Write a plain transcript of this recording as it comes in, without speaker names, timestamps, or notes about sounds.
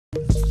So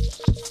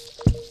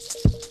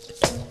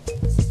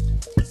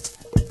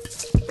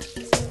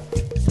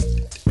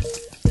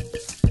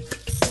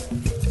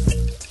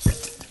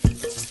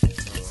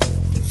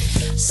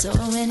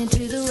I went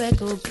into the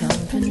record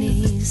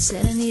company,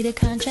 said I need a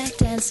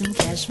contract and some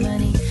cash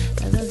money,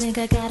 'cause I think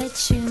I got a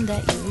tune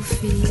that you'll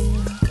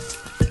feel.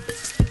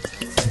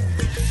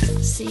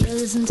 See, I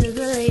listened to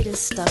the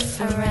latest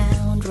stuff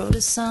around, wrote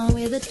a song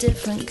with a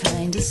different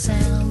kind of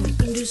sound. We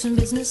can do some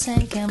business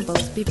and can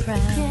both be proud,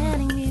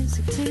 getting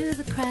music to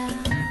the crowd.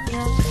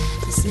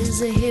 This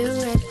is a hit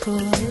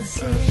record,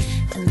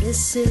 and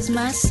this is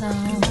my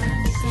song.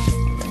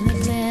 When they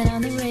play it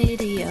on the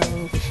radio,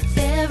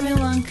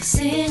 everyone can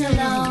sing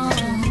along.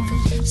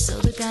 So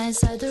the guy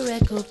inside the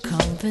record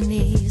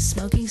company,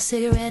 smoking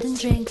cigarette and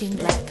drinking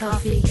black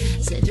coffee,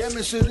 said, "Yeah,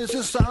 mister, this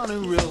is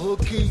sounding real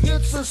hooky.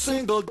 It's a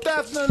single,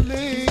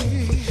 definitely."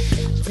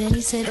 Then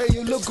he said, "Hey,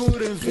 you look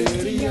good in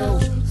video,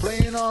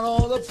 playing on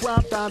all the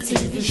primetime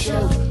TV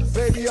shows.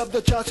 Baby, up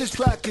the charts, this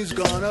track is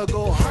gonna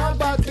go. How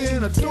about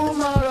dinner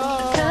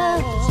tomorrow?"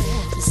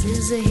 This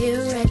is a hit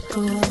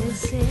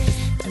record,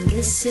 and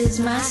this is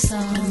my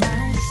song.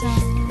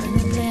 When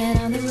they play it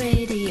on the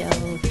radio,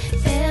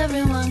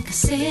 everyone can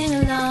sing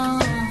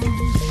along.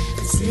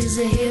 This is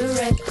a hit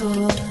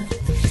record,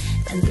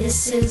 and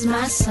this is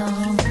my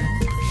song.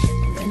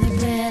 When they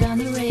play it on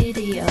the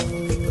radio,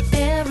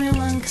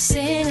 everyone can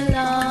sing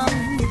along.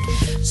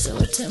 So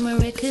I took my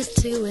record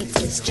to a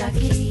disc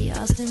jockey,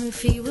 asked him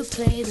if he would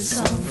play the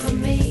song for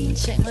me.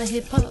 Check my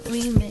hip-hop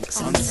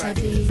remix on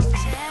CD.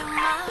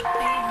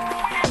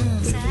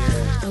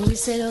 And we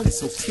said, "Oh,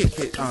 so kick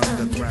it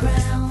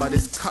underground, but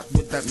it's cut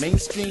with that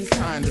mainstream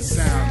kind of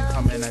sound,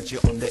 coming at you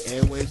on the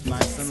airwaves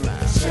nice and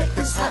loud. check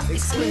this hot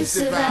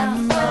exclusive out.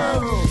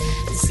 Oh,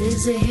 this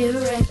is a hit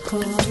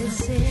record,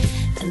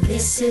 and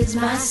this is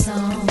my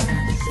song.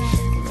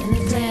 When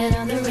they play it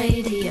on the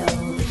radio,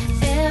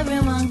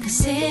 everyone can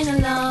sing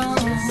along.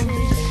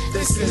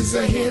 This is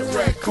a hit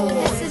record,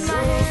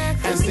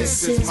 and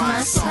this is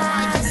my song.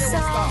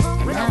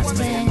 When I was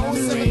playing on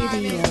the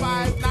radio,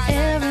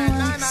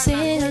 everyone can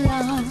sing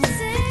along.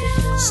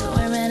 So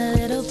I ran a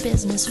little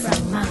business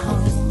from my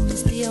home.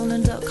 Misty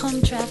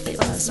Oldland.com traffic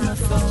was my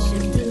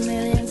phone. Shipped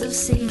millions of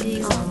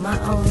CDs on my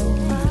own.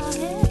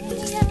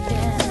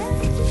 Yeah.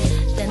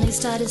 Then they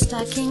started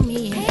stalking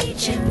me in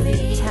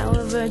HMV,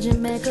 Tower, Virgin,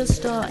 Mega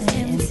Store, and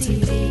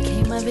MTV.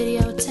 Came my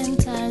video 10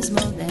 times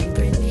more than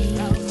Britney.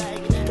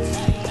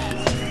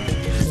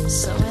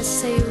 So I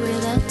say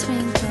with a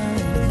twinkle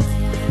in my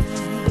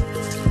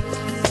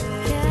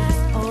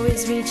eye,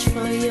 always reach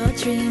for your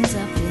dreams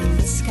up in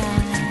the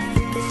sky.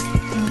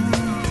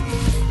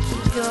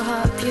 Keep your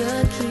heart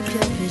pure, keep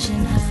your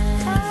vision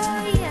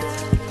high.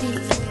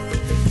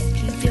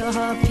 Keep your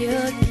heart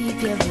pure,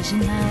 keep your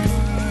vision high.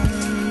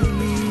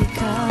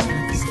 'Cause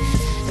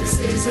this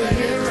is a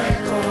hit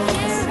record,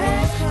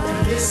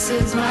 and this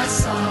is my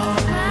song.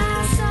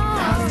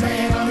 Now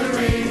playing on the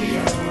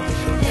radio,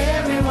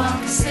 everyone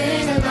can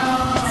sing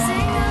along.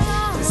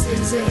 This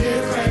is a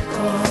hit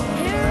record,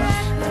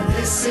 and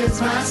this is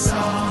my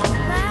song.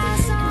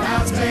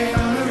 Now it's playing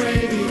on the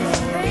radio,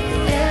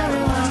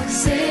 everyone can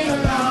sing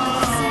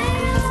along.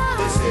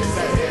 This is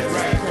a hit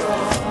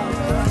record,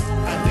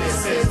 and this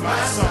is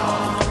my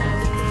song.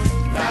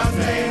 Now it's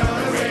playing on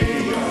the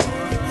radio,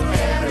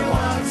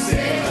 everyone can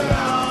sing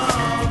along.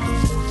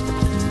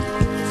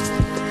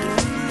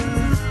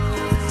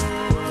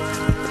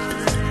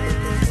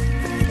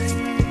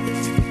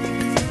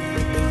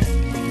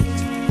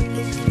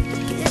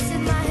 This is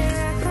my hit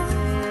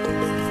record.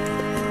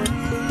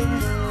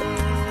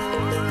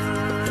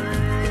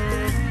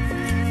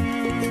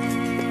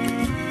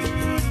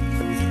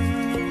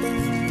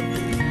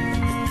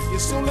 You're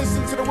still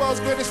listening to the world's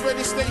greatest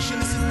radio station.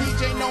 This is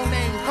DJ No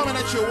Name coming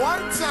at you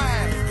one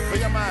time for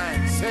your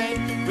mind.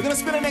 Saying we're gonna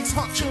spin the next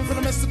hot tune for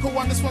the mystical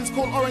one. This one's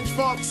called Orange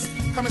Fox,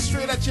 coming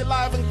straight at you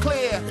live and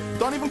clear.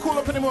 Don't even call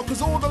up anymore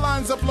because all the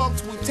lines are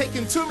blocked. We're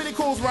taking too many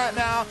calls right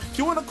now. If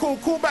you want to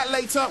call back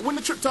later, win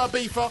the trip to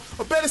Ibiza,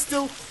 or better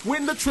still,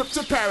 win the trip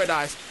to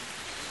paradise.